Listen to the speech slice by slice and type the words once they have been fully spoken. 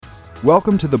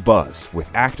Welcome to The Buzz with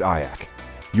ACT IAC,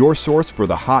 your source for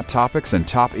the hot topics and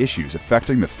top issues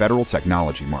affecting the federal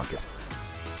technology market.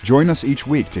 Join us each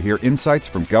week to hear insights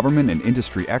from government and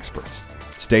industry experts,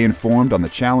 stay informed on the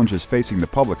challenges facing the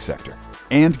public sector,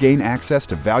 and gain access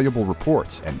to valuable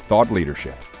reports and thought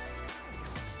leadership.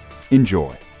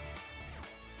 Enjoy.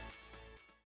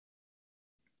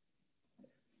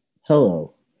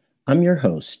 Hello, I'm your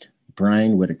host,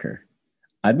 Brian Whitaker.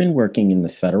 I've been working in the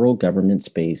federal government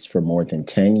space for more than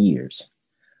 10 years.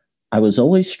 I was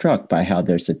always struck by how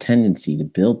there's a tendency to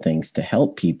build things to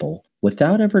help people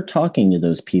without ever talking to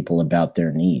those people about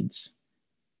their needs.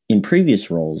 In previous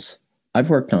roles,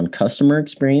 I've worked on customer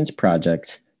experience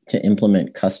projects to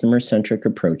implement customer-centric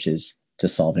approaches to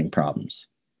solving problems.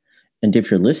 And if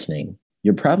you're listening,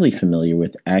 you're probably familiar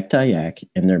with ACT IAC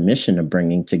and their mission of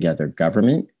bringing together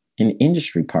government and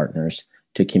industry partners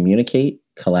to communicate,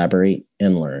 collaborate,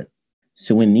 and learn.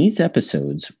 So in these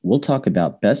episodes, we'll talk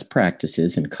about best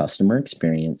practices in customer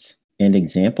experience and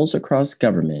examples across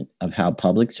government of how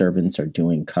public servants are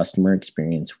doing customer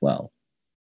experience well.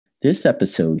 This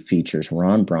episode features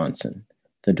Ron Bronson,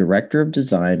 the Director of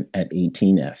Design at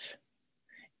 18F.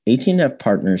 18F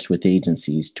partners with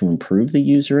agencies to improve the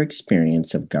user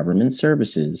experience of government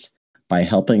services by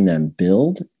helping them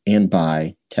build and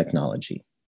buy technology.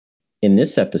 In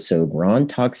this episode, Ron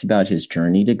talks about his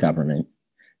journey to government,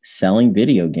 selling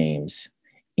video games,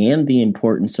 and the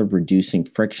importance of reducing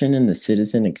friction in the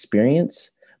citizen experience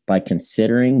by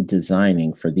considering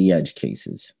designing for the edge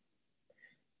cases.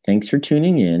 Thanks for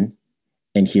tuning in,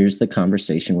 and here's the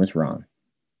conversation with Ron.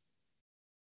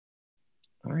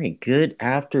 All right, good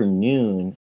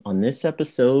afternoon. On this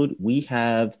episode, we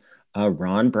have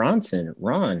Ron Bronson.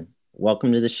 Ron,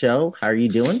 welcome to the show. How are you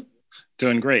doing?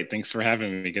 Doing great. Thanks for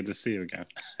having me. Good to see you again.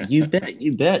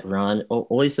 You bet, Ron.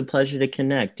 Always a pleasure to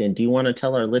connect. And do you want to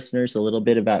tell our listeners a little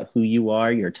bit about who you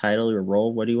are, your title, your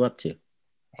role? What are you up to?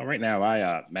 Well, right now,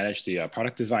 I manage the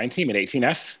product design team at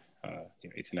 18F.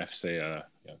 18F is a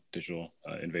digital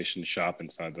innovation shop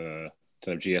inside of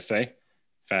GSA,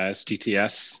 FAS,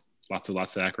 GTS, lots of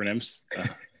acronyms.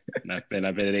 And I've been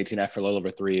at 18F for a little over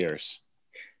 3 years.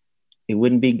 It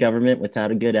wouldn't be government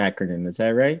without a good acronym. Is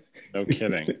that right? No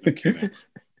kidding.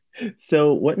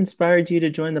 So what inspired you to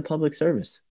join the public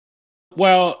service?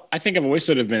 Well, I think I've always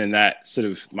sort of been in that sort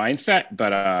of mindset.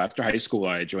 But after high school,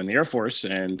 I joined the Air Force.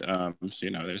 And,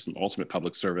 there's some ultimate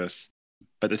public service.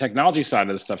 But the technology side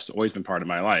of the stuff's always been part of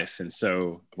my life. And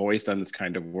so I've always done this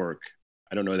kind of work.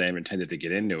 I don't know that I intended to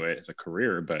get into it as a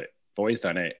career, but I've always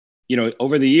done it.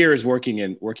 Over the years, working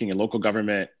in local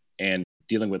government and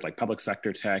dealing with like public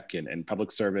sector tech and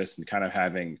public service and kind of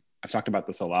I've talked about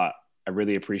this a lot. I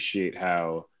really appreciate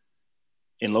how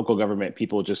in local government,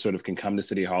 people just sort of can come to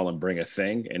City Hall and bring a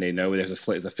thing and they know there's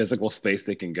a physical space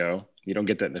they can go. You don't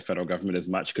get that in the federal government as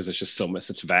much because it's just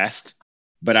such vast.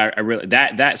 But I really,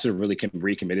 that sort of really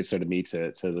recommitted sort of me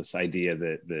to this idea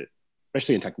that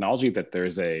especially in technology, that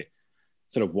there's a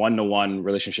sort of one-to-one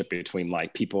relationship between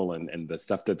like people and the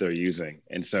stuff that they're using.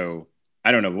 And so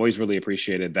I don't know, I've always really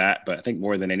appreciated that. But I think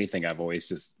more than anything, I've always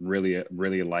just really,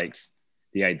 really liked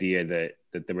the idea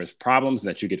that there was problems and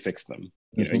that you could fix them,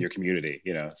 in your community.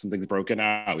 Something's broken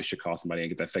out, we should call somebody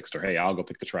and get that fixed, or, hey, I'll go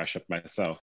pick the trash up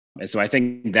myself. And so I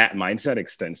think that mindset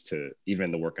extends to even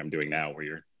the work I'm doing now, where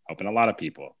you're helping a lot of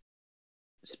people.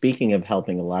 Speaking of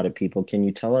helping a lot of people, can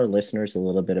you tell our listeners a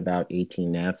little bit about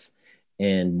 18F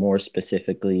and more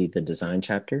specifically the design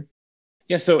chapter?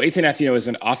 Yeah, so 18F, is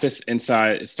an office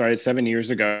inside. It started 7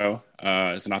 years ago.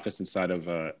 It's an office inside of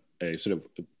a sort of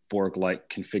Borg-like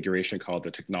configuration called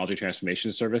the Technology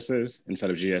Transformation Services inside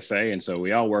of GSA. And so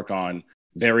we all work on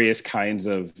various kinds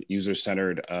of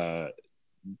user-centered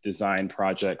design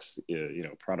projects,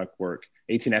 product work.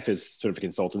 18F is sort of a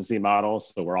consultancy model.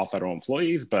 So we're all federal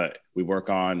employees, but we work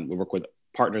with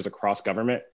partners across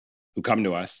government who come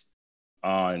to us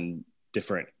on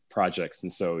different projects.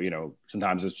 And so,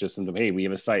 sometimes it's just something, hey, we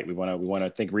have a site, we want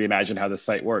to reimagine how the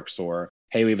site works, or,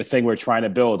 hey, we have a thing we're trying to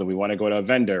build and we want to go to a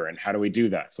vendor, and how do we do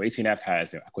that? So 18F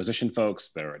has acquisition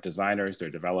folks, there are designers, there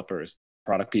are developers,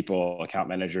 product people, account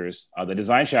managers. The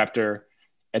design chapter,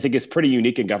 I think, is pretty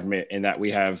unique in government in that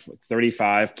we have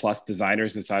 35 plus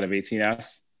designers inside of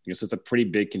 18F. So it's a pretty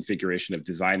big configuration of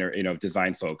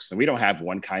design folks. And we don't have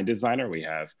one kind of designer. We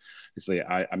have, obviously,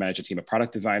 I manage a team of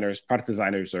product designers. Product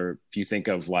designers are, if you think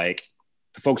of like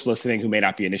the folks listening who may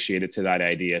not be initiated to that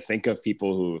idea, think of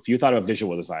people who, if you thought of a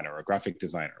visual designer or a graphic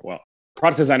designer, well,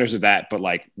 product designers are that, but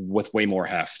like with way more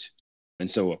heft. And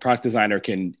so a product designer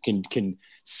can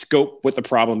scope what the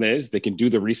problem is. They can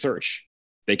do the research.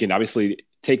 They can obviously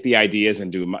take the ideas and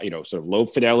do, sort of low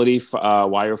fidelity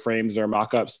wireframes or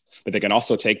mockups, but they can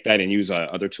also take that and use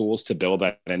other tools to build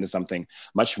that into something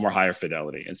much more higher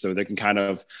fidelity. And so they can kind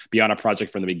of be on a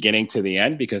project from the beginning to the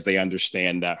end because they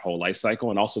understand that whole life cycle.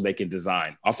 And also they can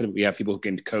design. Often we have people who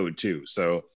can code too.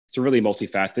 So it's a really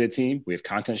multifaceted team. We have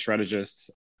content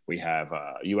strategists. We have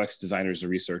UX designers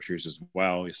and researchers as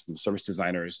well. We have some service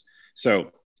designers. So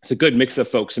it's a good mix of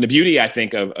folks. And the beauty, I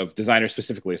think, of designers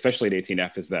specifically, especially at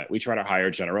 18F, is that we try to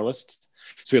hire generalists.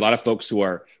 So we have a lot of folks who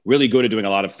are really good at doing a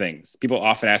lot of things. People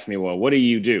often ask me, well, what do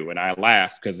you do? And I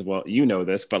laugh because, well, you know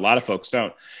this, but a lot of folks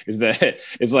don't. Is that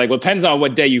it's like, well, it depends on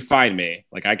what day you find me.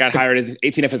 Like I got hired as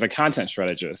 18F as a content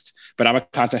strategist, but I'm a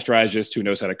content strategist who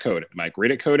knows how to code. Am I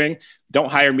great at coding? Don't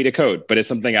hire me to code, but it's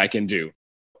something I can do.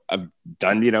 I've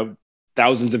done,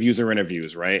 thousands of user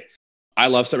interviews, right? I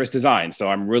love service design. So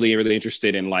I'm really, really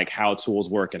interested in like how tools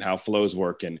work and how flows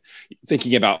work and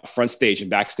thinking about front stage and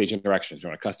backstage interactions.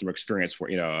 A customer experience,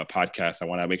 a podcast, I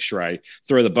want to make sure I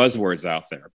throw the buzzwords out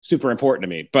there. Super important to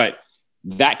me. But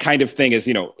that kind of thing is,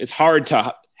 it's hard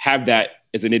to have that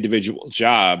as an individual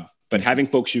job, but having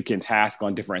folks you can task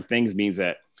on different things means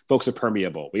that folks are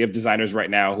permeable. We have designers right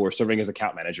now who are serving as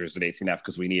account managers at 18F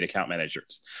because we need account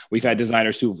managers. We've had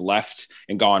designers who've left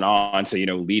and gone on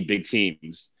to, lead big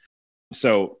teams.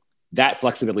 So that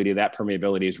flexibility, that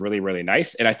permeability is really, really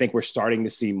nice. And I think we're starting to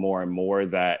see more and more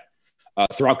that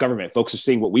throughout government, folks are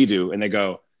seeing what we do and they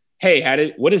go,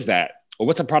 hey, what is that? Or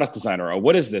what's a product designer? Or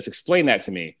what is this? Explain that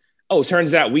to me. Oh, it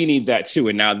turns out we need that too.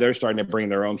 And now they're starting to bring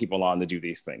their own people on to do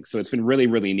these things. So it's been really,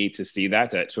 really neat to see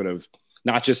that sort of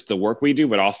not just the work we do,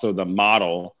 but also the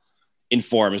model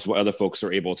informs what other folks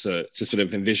are able to sort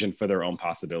of envision for their own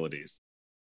possibilities.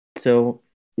 So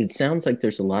it sounds like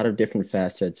there's a lot of different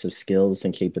facets of skills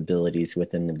and capabilities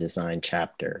within the design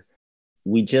chapter.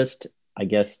 We just,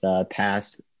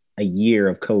 passed a year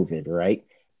of COVID, right?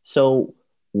 So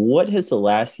what has the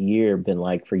last year been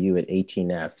like for you at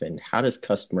 18F and how does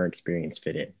customer experience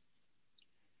fit in?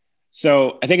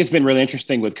 So I think it's been really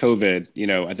interesting with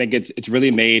COVID. I think it's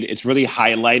really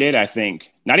highlighted, I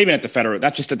think, not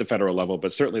just at the federal level,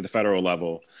 but certainly the federal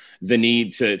level, the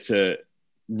need to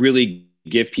really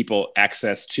give people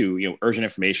access to, urgent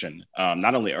information,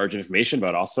 not only urgent information,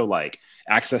 but also like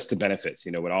access to benefits,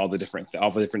 with all the different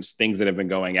things that have been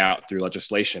going out through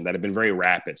legislation that have been very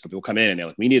rapid. So people come in and they're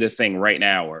like, we need a thing right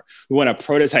now, or we want to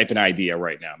prototype an idea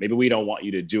right now. Maybe we don't want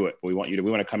you to do it, but we want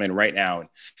to come in right now and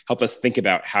help us think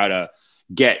about how to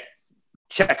get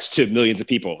checks to millions of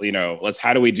people.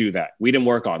 How do we do that? We didn't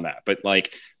work on that, but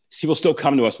like people still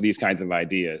come to us with these kinds of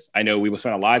ideas. I know we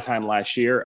spent a lot of time last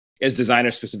year as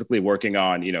designers specifically working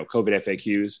on, COVID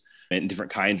FAQs and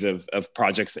different kinds of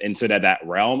projects into that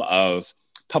realm of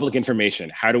public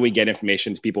information. How do we get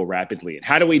information to people rapidly? And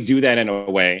how do we do that in a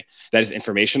way that is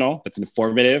informational, that's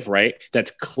informative, right?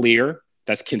 That's clear,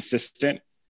 that's consistent.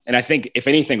 And I think if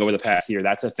anything over the past year,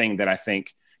 that's a thing that I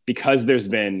think because there's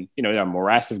been, a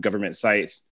morass of government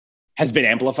sites has been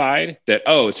amplified that,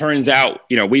 it turns out,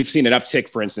 we've seen an uptick,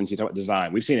 for instance, you talk about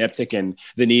design, we've seen an uptick in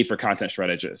the need for content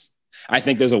strategists. I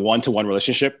think there's a one-to-one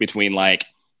relationship between like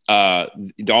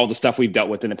all the stuff we've dealt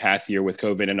with in the past year with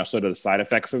COVID and sort of the side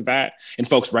effects of that and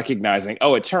folks recognizing,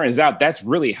 it turns out that's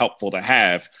really helpful to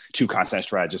have two content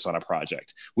strategists on a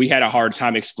project. We had a hard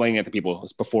time explaining it to people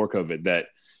before COVID that,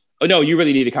 oh no, you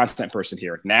really need a content person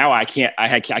here. Now I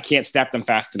can't staff them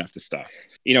fast enough to stuff.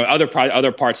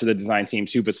 Other parts of the design team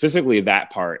too, but specifically that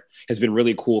part has been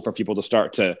really cool for people to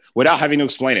start to, without having to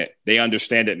explain it, they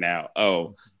understand it now.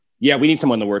 Oh, yeah, we need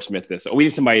someone to wordsmith this. Or we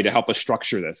need somebody to help us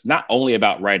structure this. It's not only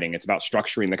about writing, it's about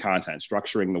structuring the content,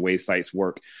 structuring the way sites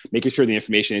work, making sure the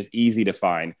information is easy to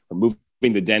find, removing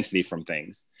the density from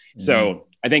things. Mm-hmm. So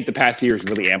I think the past year has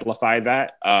really amplified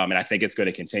that. And I think it's going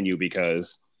to continue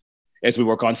because as we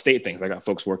work on state things, I got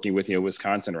folks working with,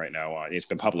 Wisconsin right now. It's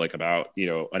been public about,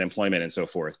 unemployment and so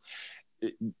forth.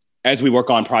 As we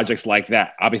work on projects like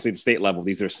that, obviously at the state level,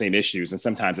 these are the same issues. And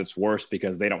sometimes it's worse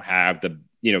because they don't have the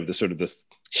sort of the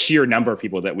sheer number of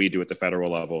people that we do at the federal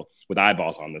level with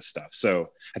eyeballs on this stuff.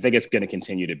 So I think it's going to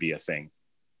continue to be a thing.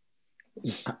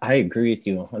 I agree with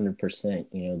you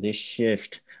 100%. This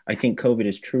shift, I think COVID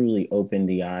has truly opened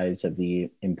the eyes of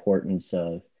the importance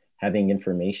of having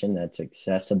information that's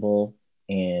accessible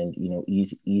and,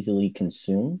 easily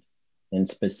consumed, and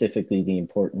specifically the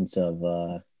importance of,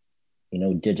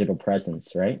 digital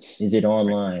presence, right? Is it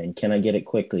online? Can I get it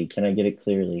quickly? Can I get it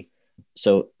clearly?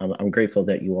 So I'm grateful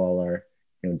that you all are,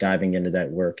 diving into that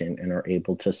work and are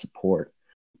able to support.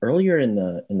 Earlier in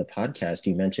the podcast,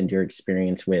 you mentioned your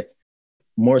experience with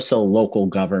more so local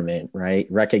government, right?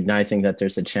 Recognizing that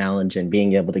there's a challenge and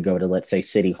being able to go to, let's say,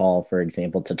 City Hall, for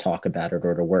example, to talk about it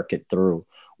or to work it through.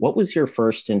 What was your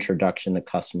first introduction to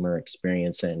customer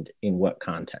experience and in what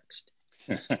context?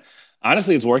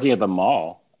 Honestly, it's working at the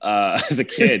mall. As a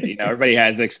kid, everybody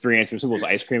has the experience in people's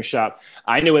ice cream shop.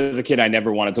 I knew as a kid, I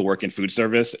never wanted to work in food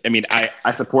service. I mean,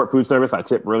 I support food service. I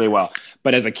tip really well.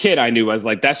 But as a kid, I knew I was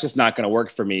like, that's just not going to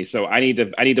work for me. So I need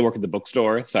to work at the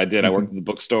bookstore. So I did. I worked at the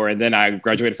bookstore, and then I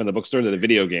graduated from the bookstore to the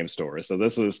video game store. So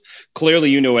this was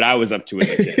clearly, what I was up to as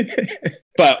a kid.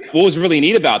 But what was really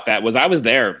neat about that was I was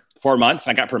there 4 months.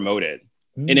 And I got promoted.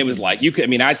 And it was like,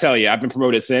 I tell you, I've been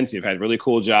promoted since. You've had really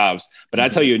cool jobs, but I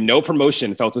tell you, no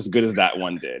promotion felt as good as that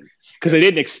one did because I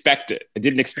didn't expect it. I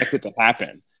didn't expect it to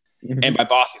happen. And my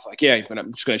boss is like, yeah,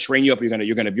 I'm just going to train you up. You're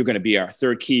going to be our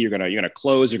third key. You're going to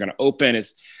close, you're going to open.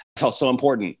 It felt so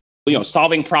important,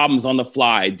 solving problems on the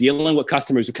fly, dealing with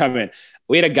customers who come in.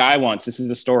 We had a guy once, this is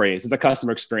a story. This is a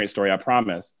customer experience story. I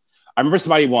promise. I remember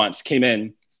somebody once came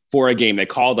in for a game. They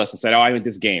called us and said, oh, I made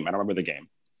this game. I don't remember the game.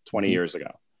 It's 20 years ago.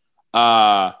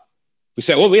 We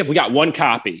said, well, we got one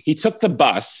copy. He took the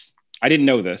bus. I didn't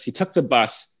know this. He took the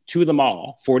bus to the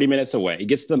mall, 40 minutes away. He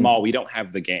gets to the mall. We don't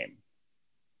have the game.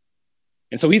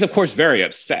 And so he's, of course, very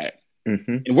upset.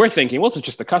 And we're thinking, well, it's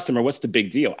just a customer. What's the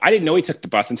big deal? I didn't know he took the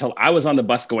bus until I was on the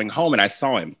bus going home and I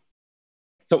saw him.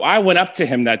 So I went up to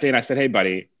him that day and I said, hey,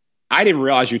 buddy, I didn't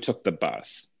realize you took the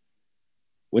bus.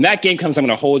 When that game comes, I'm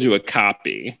going to hold you a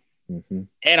copy and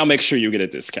I'll make sure you get a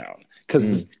discount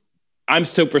because I'm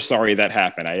super sorry that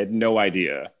happened. I had no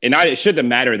idea. And it shouldn't have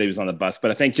mattered that he was on the bus, but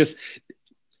I think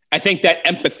that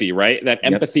empathy, right? That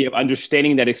empathy of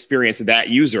understanding that experience of that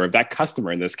user, of that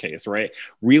customer in this case, right?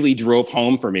 Really drove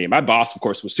home for me. My boss, of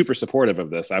course, was super supportive of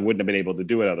this. I wouldn't have been able to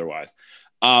do it otherwise.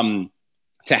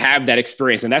 To have that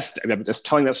experience. And that's just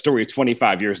telling that story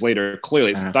 25 years later,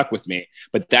 clearly it's stuck with me.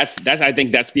 But I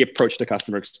think that's the approach to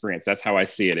customer experience. That's how I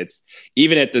see it. It's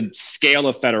even at the scale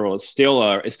of federal, it's still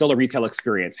a retail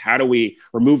experience. How do we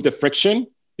remove the friction?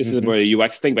 This is about a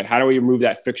UX thing, but how do we remove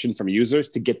that friction from users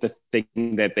to get the thing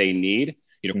that they need,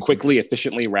 quickly,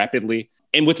 efficiently, rapidly,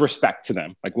 and with respect to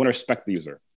them? Like, we want to respect the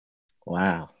user.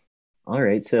 Wow. All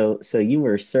right. So you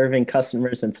were serving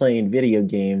customers and playing video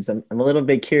games. I'm a little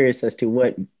bit curious as to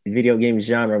what video game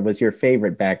genre was your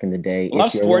favorite back in the day. I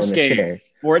love sports games.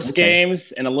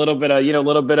 Games and a little bit of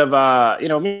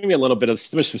maybe a little bit of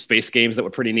some space games that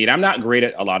were pretty neat. I'm not great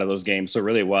at a lot of those games. So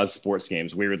really it was sports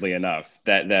games, weirdly enough,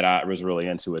 that I was really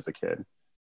into as a kid.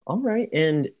 All right.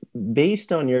 And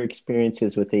based on your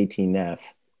experiences with 18F,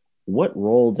 what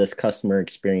role does customer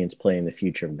experience play in the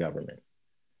future of government?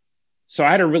 So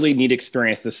I had a really neat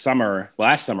experience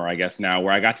last summer, I guess now,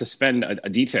 where I got to spend a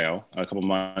couple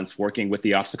months working with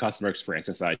the Office of Customer Experience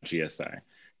inside GSA.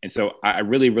 And so I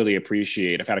really, really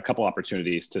appreciate, I've had a couple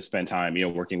opportunities to spend time,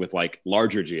 working with like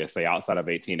larger GSA outside of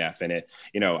 18F. And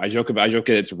I joke that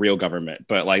it's real government,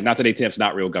 but like, not that 18F is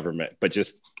not real government, but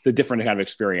just it's a different kind of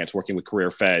experience working with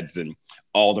career feds and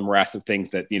all the morass of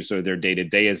things that, so their day to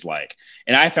day is like.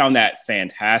 And I found that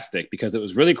fantastic because it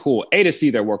was really cool, to see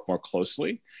their work more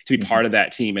closely, to be part of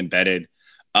that team embedded.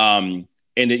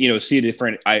 And see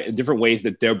different ways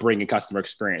that they're bringing customer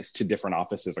experience to different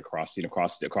offices across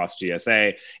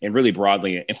GSA and really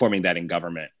broadly informing that in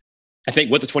government. I think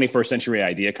with the 21st century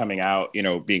idea coming out,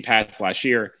 being passed last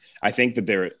year, I think that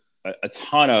there are a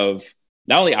ton of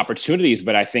not only opportunities,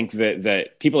 but I think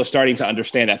that people are starting to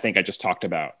understand that thing I just talked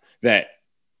about, that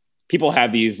people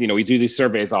have these, we do these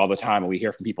surveys all the time and we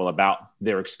hear from people about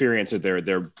their experience or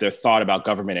their thought about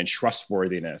government and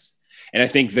trustworthiness. And I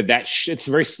think that it's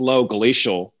a very slow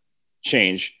glacial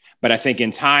change. But I think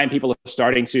in time, people are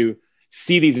starting to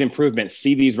see these improvements,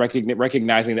 see these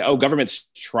recognizing that, government's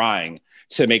trying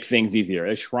to make things easier.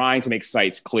 They're trying to make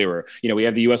sites clearer. We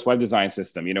have the US web design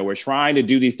system. We're trying to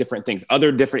do these different things.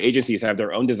 Other different agencies have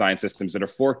their own design systems that are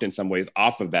forked in some ways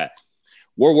off of that.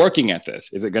 We're working at this.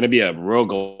 Is it going to be a real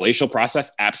glacial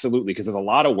process? Absolutely, because there's a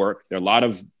lot of work. There are a lot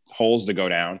of holes to go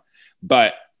down.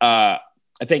 But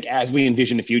I think as we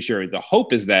envision the future, the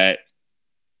hope is that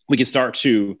we can start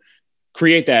to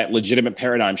create that legitimate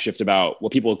paradigm shift about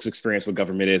what people's experience with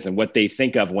government is and what they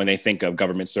think of when they think of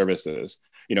government services,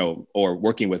 or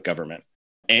working with government.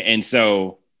 And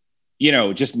so,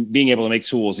 just being able to make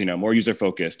tools, more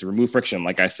user-focused, to remove friction,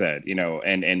 like I said,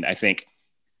 and I think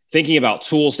thinking about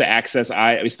tools to access,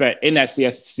 we spent in that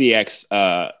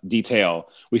CX detail,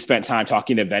 we spent time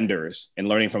talking to vendors and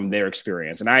learning from their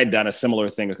experience. And I had done a similar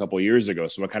thing a couple of years ago.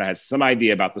 So I kind of had some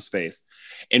idea about the space.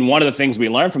 And one of the things we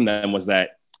learned from them was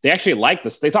that they actually liked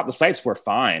this. They thought the sites were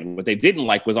fine. What they didn't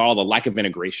like was all the lack of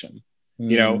integration.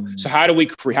 So how do we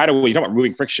talk about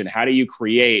removing friction? How do you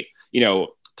create,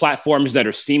 platforms that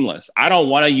are seamless. I don't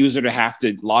want a user to have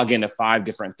to log into 5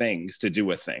 different things to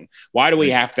do a thing. Why do we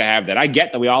have to have that? I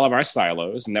get that we all have our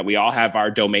silos and that we all have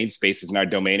our domain spaces and our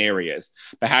domain areas,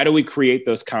 but how do we create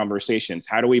those conversations?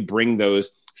 How do we bring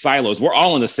those silos? We're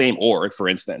all in the same org, for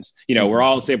instance. We're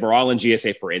all in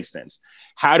GSA, for instance.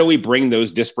 How do we bring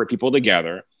those disparate people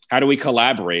together? How do we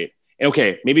collaborate? And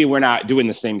okay, maybe we're not doing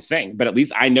the same thing, but at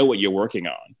least I know what you're working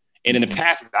on. And in the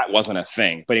past, that wasn't a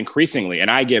thing. But increasingly, and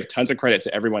I give tons of credit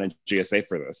to everyone in GSA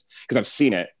for this, because I've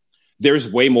seen it,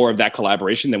 there's way more of that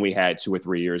collaboration than we had 2 or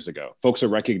 3 years ago. Folks are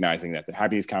recognizing that, they're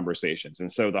having these conversations.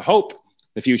 And so the hope,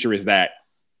 the future is that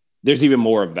there's even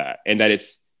more of that, and that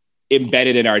it's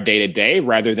embedded in our day-to-day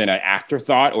rather than an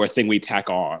afterthought or a thing we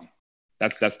tack on.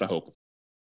 That's the hope.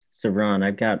 So Ron,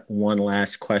 I've got one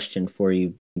last question for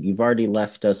you. You've already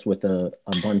left us with a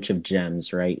bunch of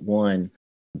gems, right? One,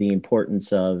 the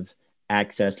importance of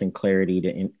access and clarity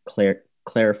to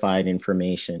clarified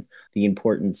information, the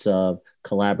importance of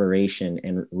collaboration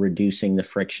and reducing the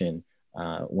friction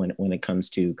when it comes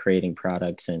to creating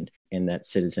products and that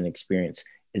citizen experience.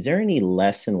 Is there any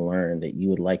lesson learned that you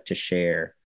would like to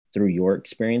share through your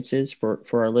experiences for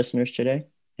our listeners today?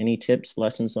 Any tips,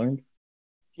 lessons learned?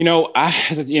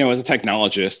 As a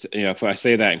technologist, if I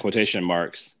say that in quotation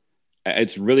marks, I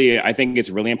think it's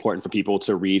really important for people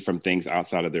to read from things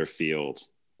outside of their field,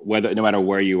 no matter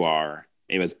where you are,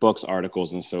 if it's books,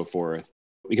 articles, and so forth.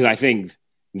 Because I think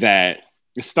that,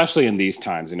 especially in these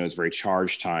times, it's very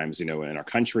charged times, in our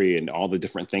country and all the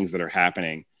different things that are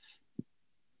happening,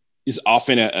 is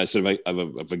often a sort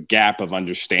of a gap of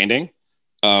understanding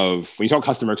of, when you talk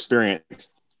customer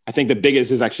experience, I think the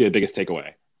biggest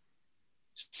takeaway.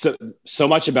 So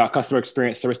much about customer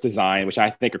experience, service design, which I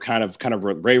think are kind of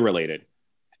very related,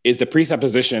 is the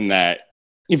presupposition that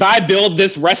if I build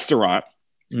this restaurant,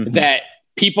 that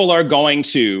people are going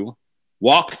to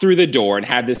walk through the door and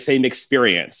have the same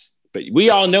experience. But we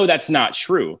all know that's not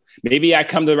true. Maybe I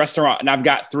come to the restaurant and I've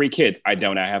got 3 kids. I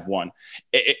have 1.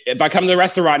 If I come to the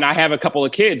restaurant and I have a couple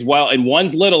of kids, well, and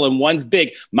one's little and one's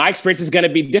big, my experience is going to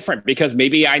be different, because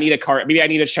maybe I need a car, maybe I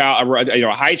need a child,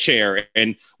 a high chair,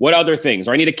 and what other things,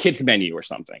 or I need a kids menu or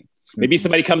something. Maybe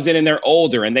somebody comes in and they're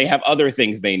older and they have other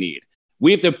things they need.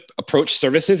 We have to approach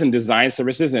services and design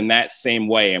services in that same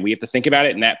way. And we have to think about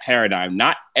it in that paradigm.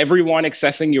 Not everyone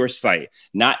accessing your site,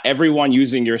 not everyone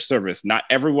using your service, not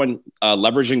everyone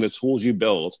leveraging the tools you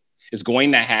build is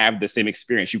going to have the same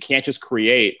experience. You can't just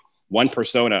create one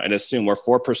persona and assume, or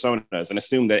 4 personas, and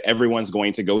assume that everyone's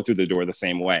going to go through the door the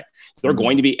same way. There are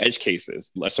going to be edge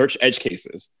cases, search edge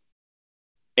cases.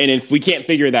 And if we can't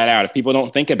figure that out, if people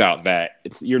don't think about that,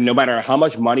 no matter how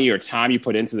much money or time you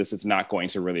put into this, it's not going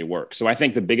to really work. So I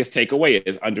think the biggest takeaway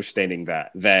is understanding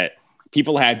that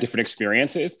people have different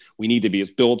experiences. We need to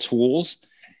build tools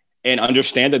and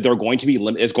understand that there's going to be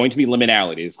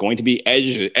liminality. It's going to be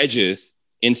edges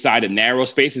inside of narrow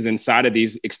spaces inside of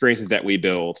these experiences that we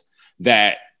build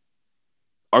that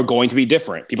are going to be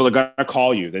different. People are going to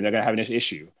call you. They're going to have an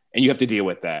issue. And you have to deal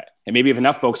with that. And maybe if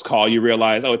enough folks call, you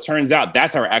realize, it turns out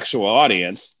that's our actual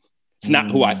audience. It's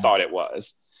not who I thought it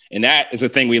was. And that is the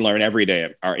thing we learn every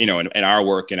day, in our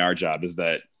work and our job, is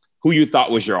that who you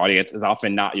thought was your audience is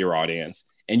often not your audience.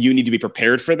 And you need to be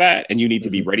prepared for that. And you need to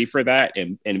be ready for that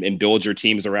and build your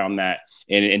teams around that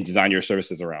and design your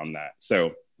services around that.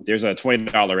 So there's a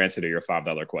 $20 answer to your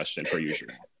 $5 question per user.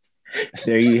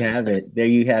 There you have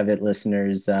it,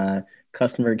 listeners.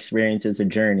 Customer experience is a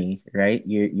journey, right?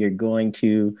 You're going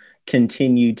to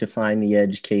continue to find the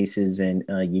edge cases, and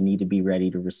you need to be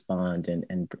ready to respond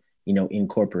and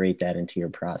incorporate that into your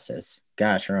process.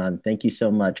 Gosh, Ron, thank you so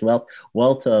much.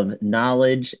 Wealth of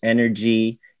knowledge,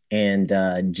 energy, and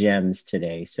gems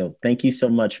today. So thank you so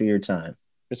much for your time.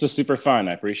 This was super fun.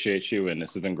 I appreciate you, and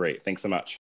this has been great. Thanks so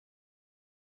much.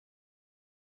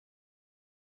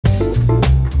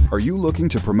 Are you looking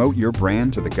to promote your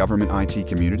brand to the government IT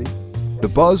community? The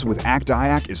Buzz with ACT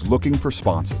IAC is looking for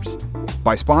sponsors.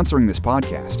 By sponsoring this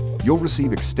podcast, you'll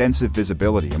receive extensive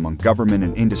visibility among government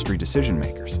and industry decision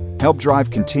makers, help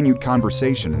drive continued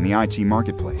conversation in the IT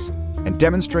marketplace, and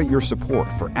demonstrate your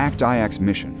support for ACT IAC's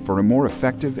mission for a more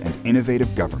effective and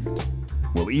innovative government.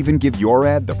 We'll even give your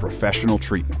ad the professional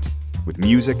treatment, with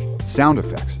music, sound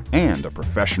effects, and a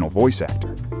professional voice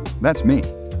actor. That's me.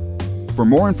 For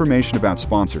more information about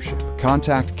sponsorship,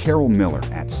 contact Carol Miller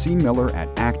at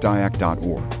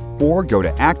cmiller@actiac.org or go to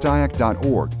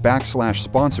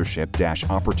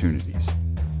actiac.org/sponsorship-opportunities.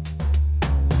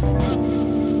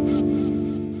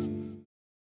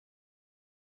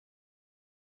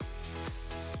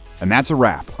 And that's a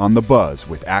wrap on The Buzz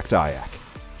with ACT IAC.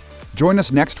 Join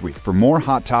us next week for more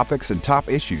hot topics and top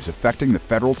issues affecting the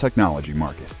federal technology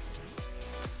market.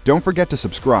 Don't forget to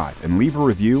subscribe and leave a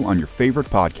review on your favorite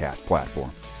podcast platform.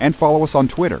 And follow us on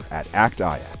Twitter at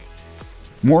ActIAC.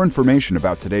 More information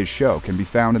about today's show can be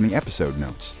found in the episode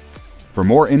notes. For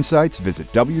more insights,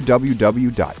 visit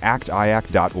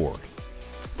www.actiac.org.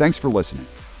 Thanks for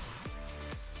listening.